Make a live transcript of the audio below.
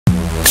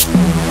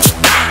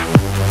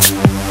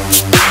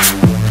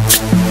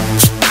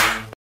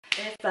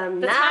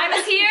The time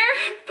is here.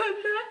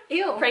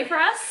 Ew. Pray for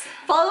us.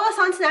 Follow us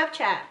on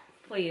Snapchat.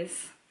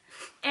 Please.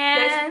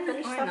 And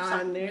There's or stuff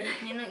not. on there.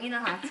 You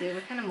don't have to.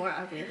 We're kind of more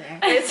ugly there.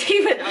 It's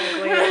even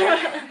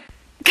uglier.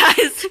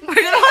 Guys, we're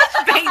gonna watch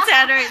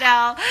Bangtan right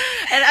now,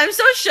 and I'm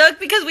so shook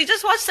because we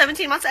just watched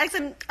 17 Months X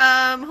and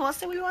who else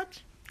did we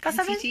watch? Got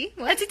NCT?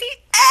 What? NCT.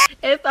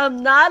 If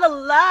I'm not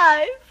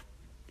alive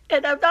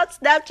and I'm not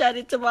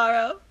Snapchatting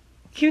tomorrow,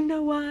 you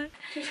know why?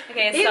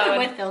 okay, Even so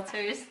with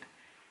filters.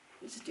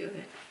 Just do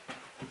it.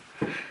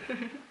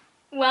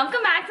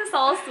 welcome back to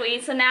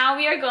SeoulSweet. So now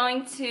we are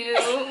going to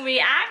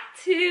react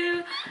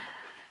to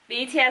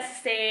BTS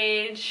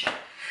stage.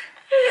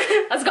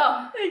 Let's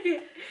go.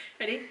 Okay.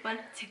 Ready? 1,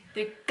 2,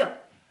 3, go. Okay,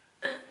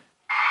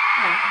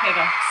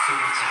 go.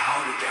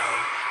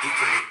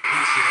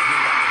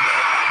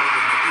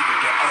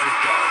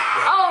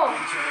 Oh,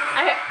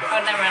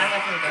 never mind. I'm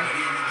not gonna go.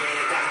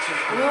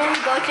 Ooh,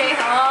 go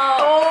J-Ho.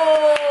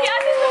 Oh!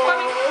 Yes, it's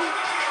performing.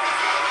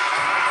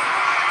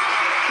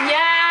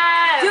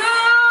 Yes.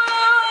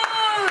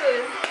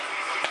 Dude!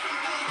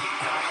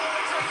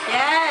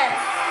 Yes!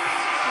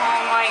 Oh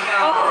my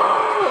god.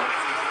 Oh!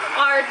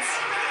 Art!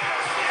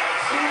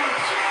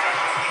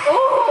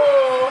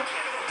 Oh!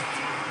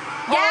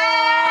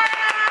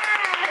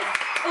 Yes!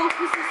 Oh,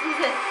 who's this? Who's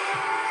this?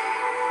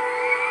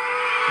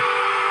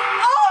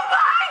 Oh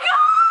my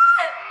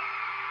god!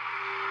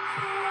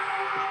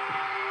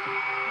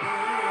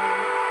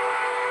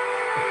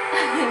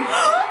 You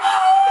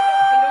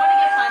don't want to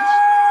get punched.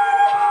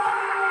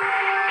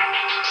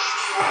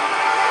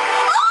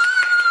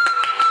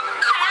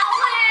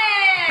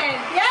 Alan!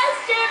 Yes,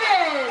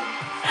 Jimin!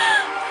 Oh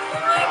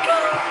my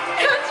god.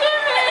 Go,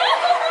 Jimin!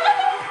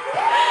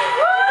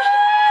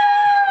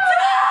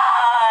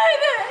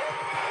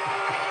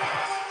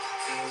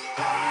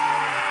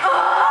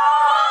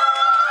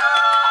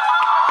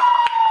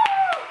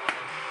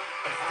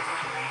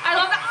 I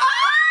love that. Oh!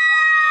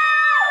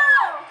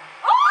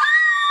 Oh!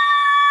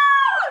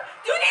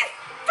 Dude, he's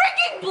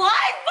freaking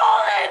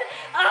blindfolded!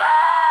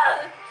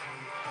 Ah!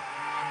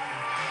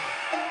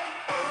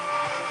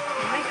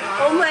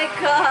 Oh my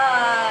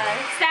god!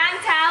 Stan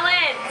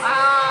talent!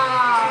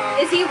 Wow!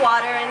 Is he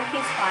water and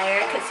he's fire?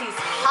 Because he's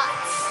hot.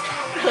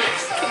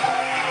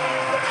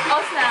 Oh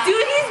snap. Dude,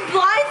 he's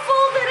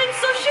blindfolded. I'm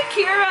so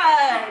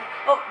Shakira.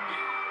 Oh,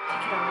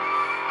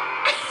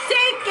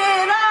 take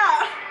it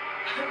off.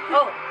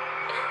 Oh. Oh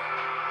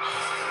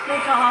my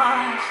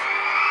gosh.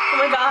 Oh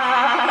my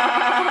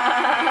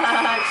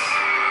gosh.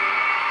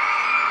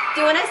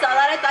 Dude, when I saw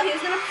that, I thought he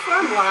was gonna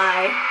perform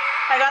live.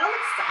 I got all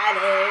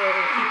excited.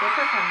 He did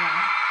perform now.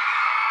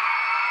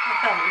 I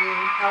felt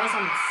weird. I was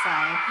on the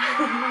side.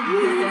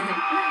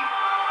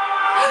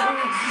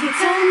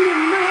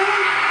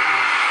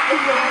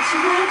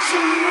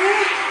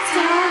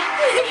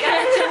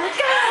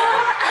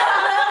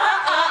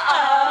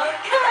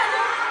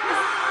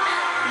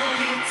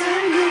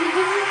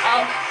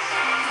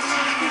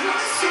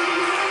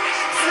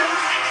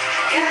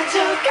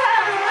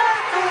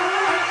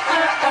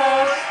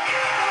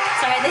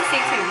 Sorry, they sing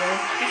too good.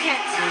 You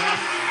can't sing.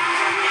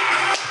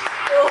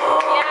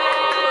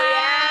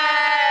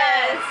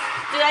 Yes!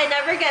 Dude, I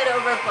never get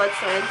over Blood,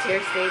 Sweat, and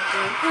Tears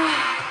staging.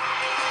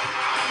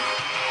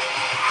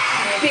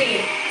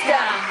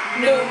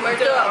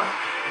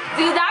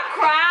 Dude, that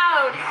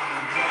crowd!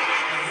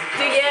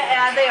 Dude,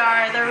 yeah, they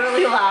are. They're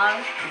really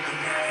loud.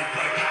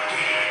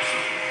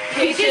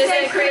 Peaches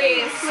and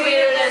cream,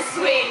 sweeter than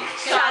sweet.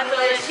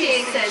 Chocolate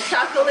cheeks and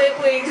chocolate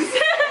wings.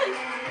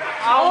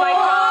 Oh my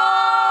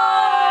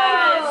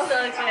god! It's so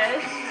good.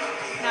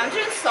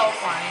 Namjoon's so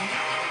funny.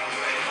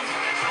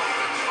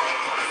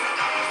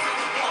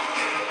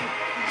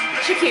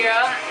 Shakira.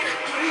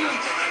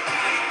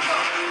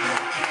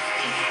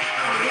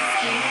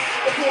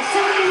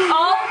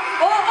 Oh!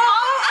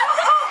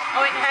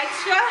 Oh, wait,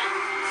 extra?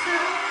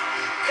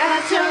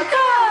 Gotcha,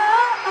 go!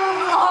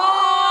 Oh!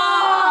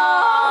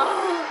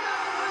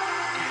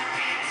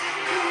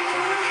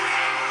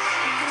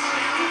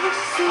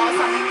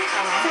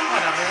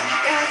 Whatever.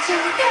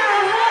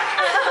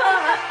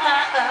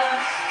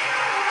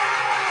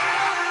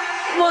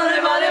 Money,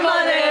 money,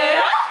 money!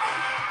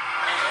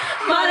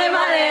 Money,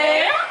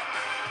 money!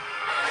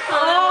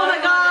 Oh my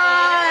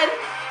god!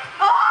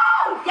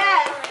 Oh,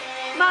 yes!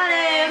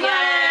 Money,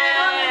 money,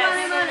 money,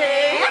 money,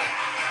 money!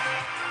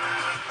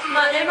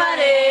 Money,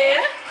 money!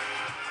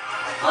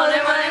 Money,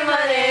 money,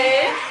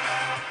 money!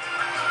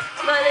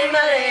 Money,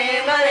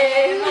 money, money,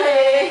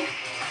 money!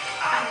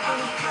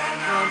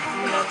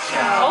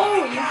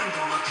 Oh, you.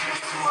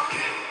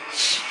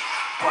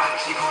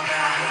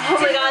 Oh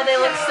my god, they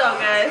look so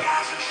good.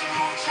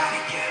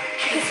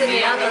 Kissing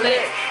me on the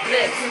lips.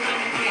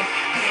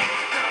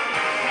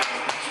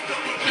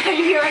 Are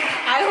you hearing?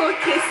 I will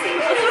kiss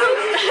you.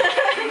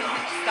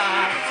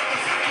 Stop.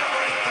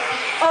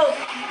 Oh,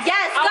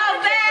 yes, I go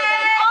wanna back! drink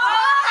with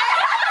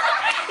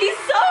Oh! He's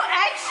so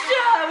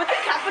extra with the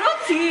capital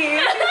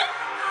T.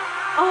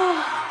 Oh.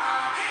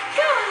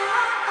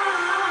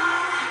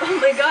 Oh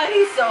my god,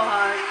 he's so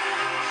hot.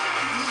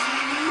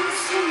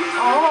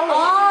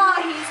 Oh,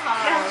 he's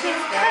hot.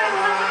 He's very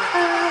hot.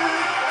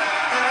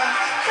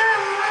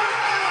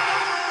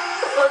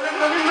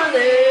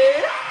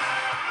 money.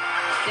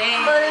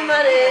 Dang. Money,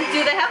 money.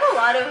 Dude, they have a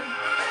lot of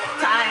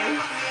time.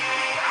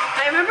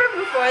 I remember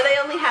before they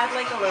only had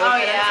like a little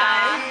bit of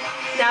time.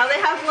 Now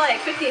they have like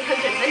 1,500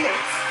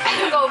 minutes. I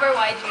took over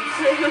YG.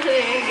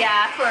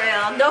 Yeah, for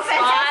real. No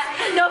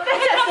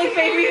fantastic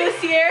baby was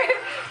here.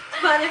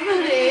 Money,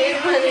 money,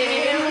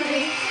 money,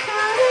 money.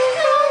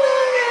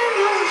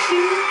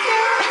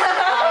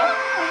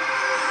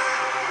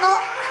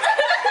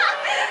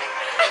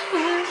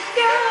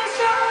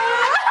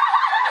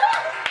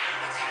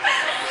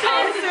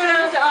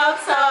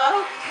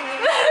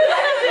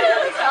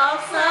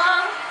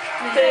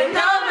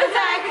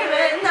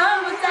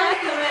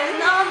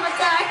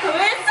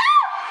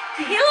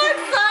 He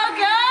looks so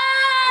good!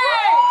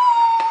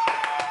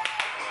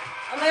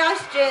 Oh my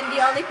gosh, Jin, the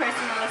only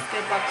person that looks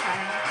good while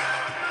crying.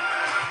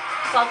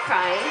 While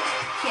crying?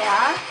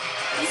 Yeah.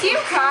 You see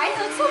him cry? He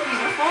looks so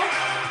beautiful.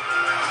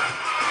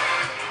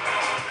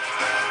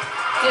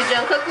 Dude,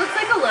 Jungkook looks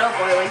like a little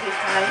boy when he's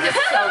crying. He's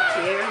so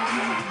cute.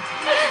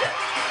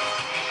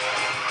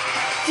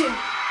 Dude.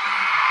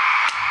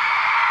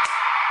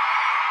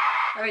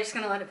 Are we just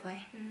gonna let it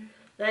play?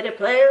 Let it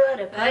play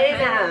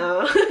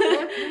now.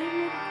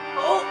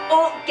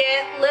 Oh,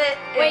 get lit.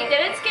 Wait, did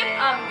it skip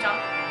jump?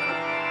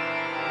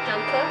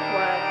 Jungkook?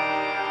 What?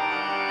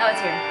 No, it's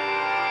here.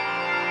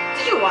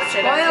 Did you watch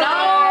it? Spoiler.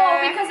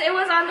 No, because it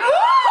was on. I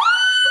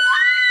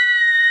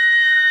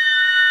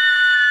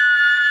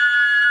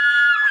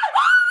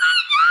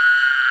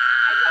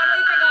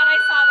totally forgot I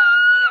saw that on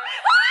Twitter.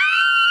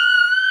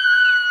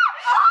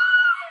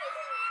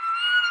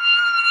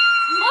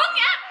 Look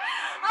at.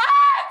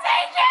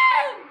 Take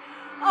him!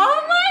 Oh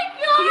my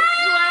god! He's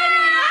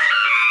sweating.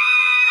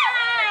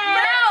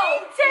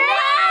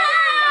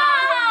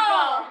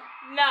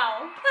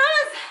 No.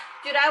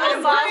 Dude, I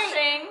would fall.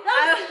 Washing.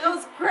 That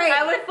was great.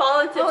 I would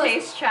fall into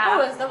taste trap.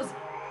 That was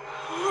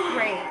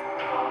great.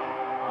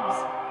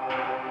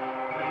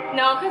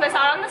 No, because I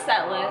saw it on the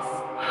set list.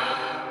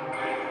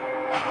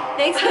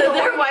 Thanks for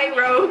their white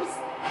robes.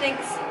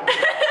 Thanks.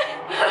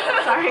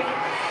 Sorry.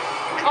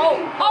 Oh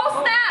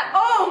snap!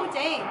 Oh!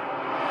 Dang.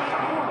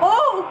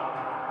 Oh!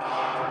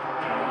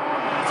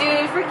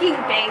 Dude, freaking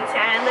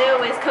Bangtan, they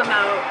always come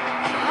out.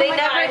 They Oh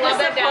my God, I never love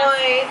their dance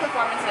disappoint.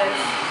 performances.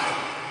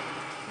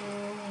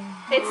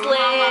 It's lit.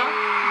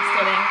 Just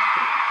kidding.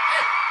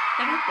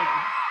 Everything.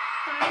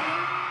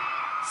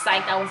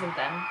 Psych, that wasn't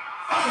them.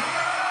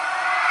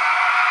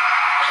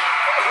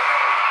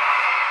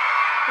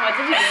 What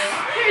did you do?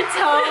 Your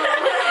toe.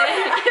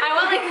 I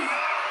went like.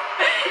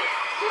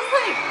 She was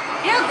like,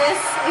 you know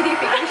this with your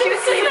fingers. She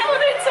was Sleep on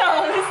her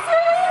toes.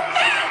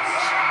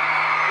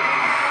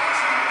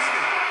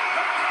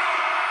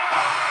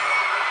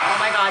 Oh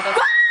my god, that's.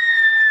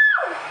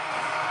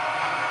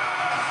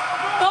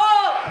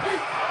 Oh!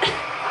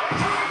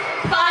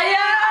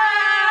 Fire!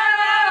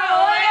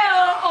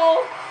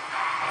 Oh!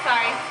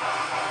 Sorry.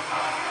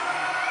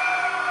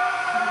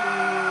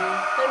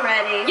 I'm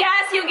ready.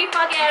 Yes, Yugi,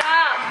 fuck it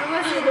up. I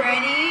wasn't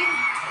ready.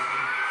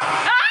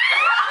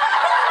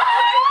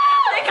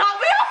 They caught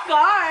me off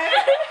guard.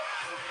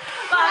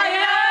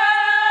 Fire!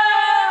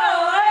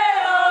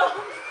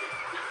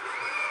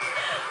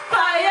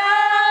 Fire!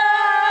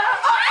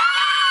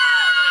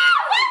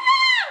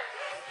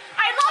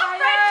 I love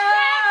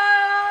friendship.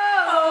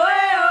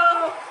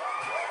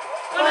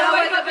 When I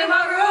wake up in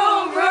my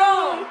room,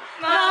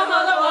 my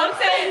mother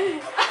walks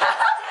in.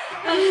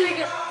 I'm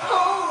singing,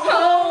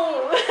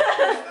 home.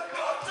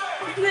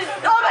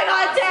 Oh my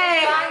god,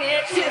 dang!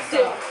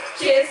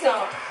 Jisoo.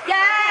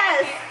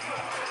 Yes!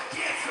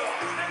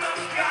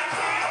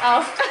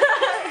 Oh.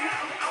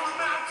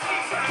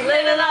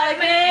 Living like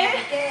me.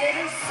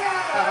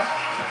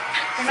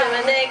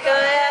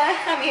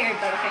 I'm here,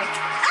 but okay.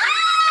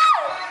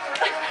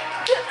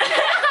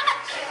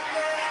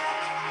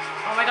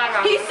 Oh my god,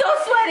 Rob. He's so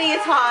sweaty,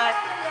 it's hot.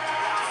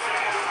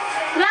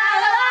 La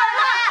la la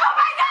la! Oh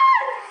my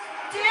god!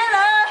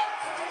 Dina!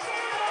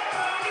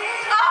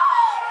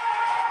 Oh!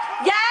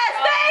 Yes,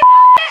 babe!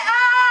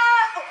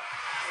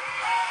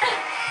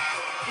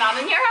 Not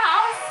in your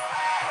house.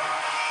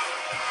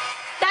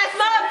 That's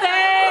my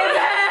baby!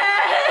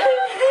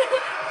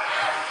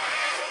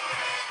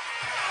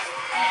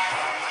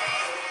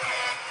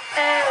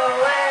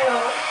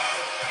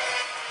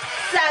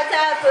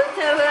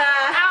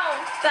 Ow.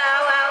 Bow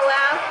wow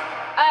wow.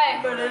 Hey.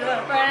 Burn it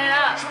up. Burn it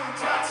up.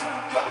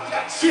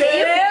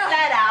 Yeah.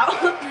 That out.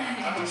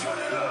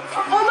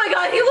 Oh my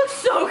god, he looks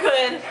so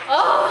good.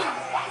 Oh.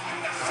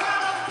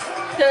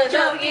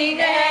 Joking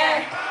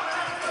there.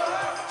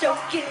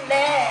 Joking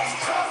there.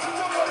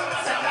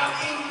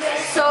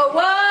 So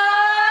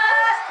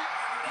what?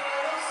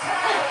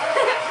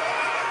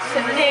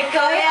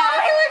 Nicoya. Oh,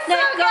 he looks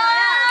so good.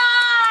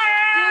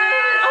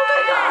 Dude, oh my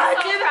god.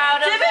 So proud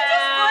of Jimmy just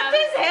him. flipped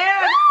his hair.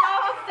 I'm so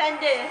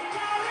offended.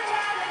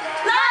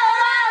 La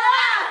la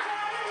la.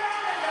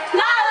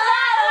 La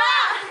la la.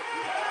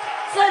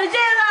 So the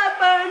jail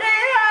burn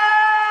it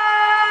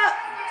up.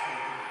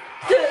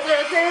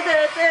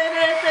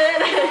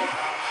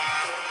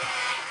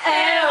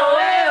 Ew,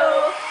 ew.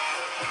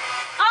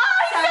 Oh,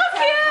 he's so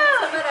cute.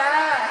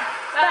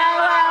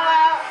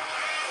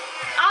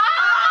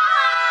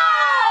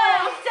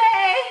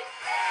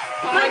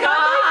 my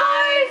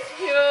god.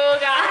 You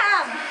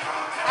got.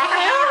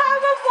 I don't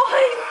have a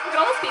voice. Look at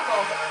all those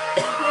people.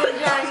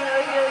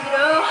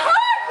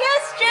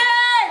 Yes,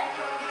 Jen.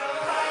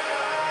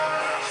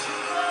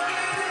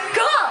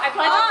 Cool. I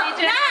pledge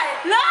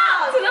allegiance No.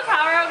 to the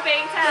power of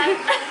Bang 10.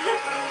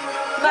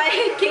 My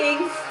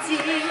king,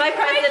 my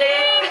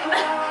president.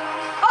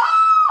 Oh!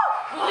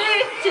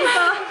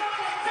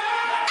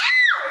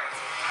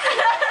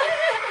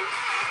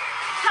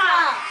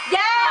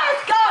 Yes,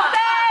 go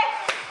babe!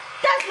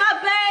 That's my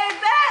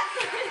baby!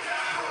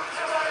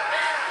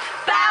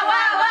 Bow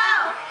wow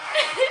wow!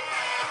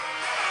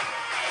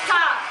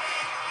 Ha!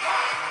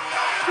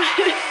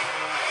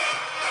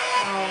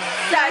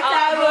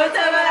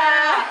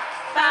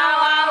 Bow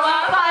wow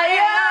wow.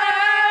 Fire!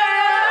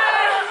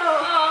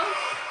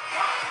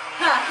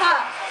 Ha ha!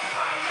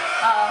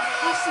 Oh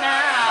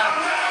snap.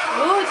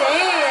 Ooh,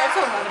 dang, that's a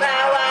lot.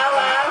 Bow wow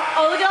wow!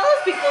 Oh, look at all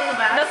those people in the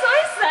back. That's what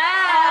I said.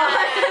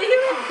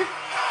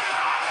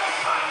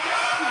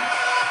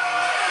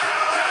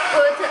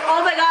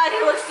 Oh my god, he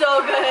looks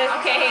so good.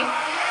 Okay.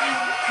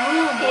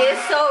 He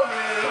is so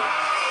rude.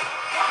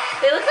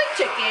 They look like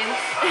chickens.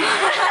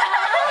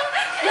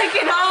 Look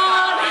at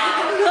all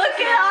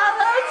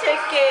those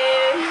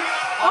chickens.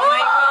 Oh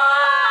my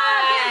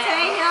god.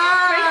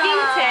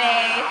 Freaking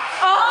Tay.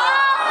 Oh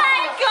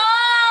my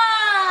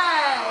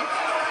god.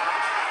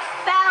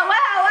 Bow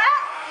wow wow.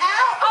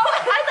 Ow. Oh,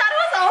 I thought it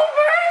was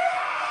over.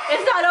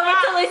 It's not over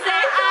till they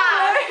say it's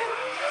over.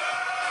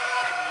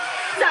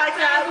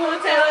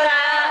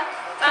 Saksabutura.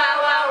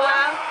 Bow wow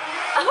wow.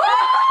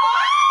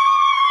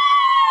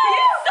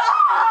 He's so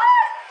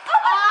hot.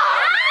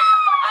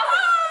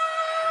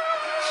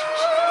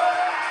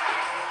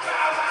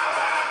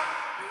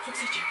 Looks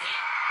like you can.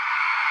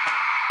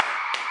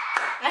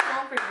 I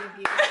don't forgive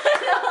you.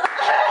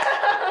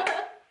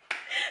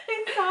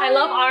 I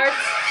love art.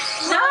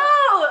 No,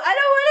 I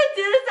don't want to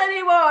do this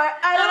anymore.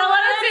 I don't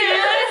want to do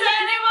this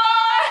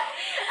anymore.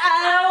 I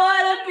don't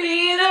want to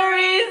be the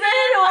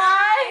reason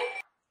why.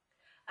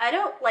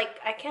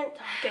 I can't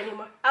talk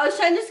anymore. I was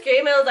trying to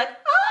scream and I was like,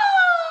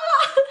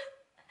 ah!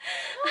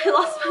 I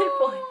lost my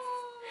voice.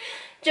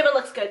 Jimin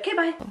looks good. Okay,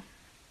 bye.